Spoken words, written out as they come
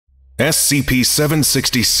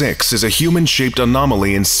SCP-766 is a human-shaped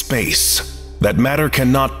anomaly in space that matter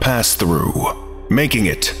cannot pass through, making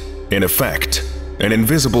it, in effect, an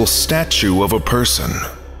invisible statue of a person.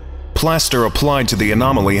 Plaster applied to the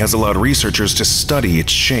anomaly has allowed researchers to study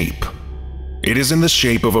its shape. It is in the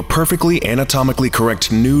shape of a perfectly anatomically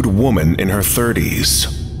correct nude woman in her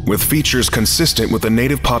 30s, with features consistent with the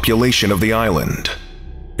native population of the island.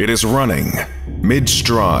 It is running,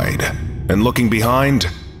 mid-stride, and looking behind,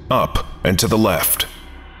 up, and to the left.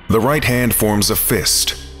 The right hand forms a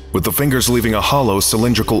fist, with the fingers leaving a hollow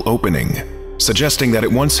cylindrical opening, suggesting that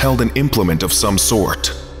it once held an implement of some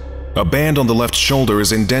sort. A band on the left shoulder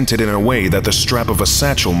is indented in a way that the strap of a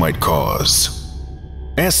satchel might cause.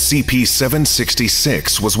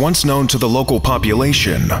 SCP-766 was once known to the local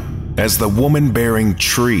population as the woman-bearing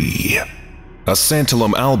tree. A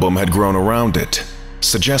santalum album had grown around it,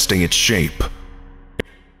 suggesting its shape.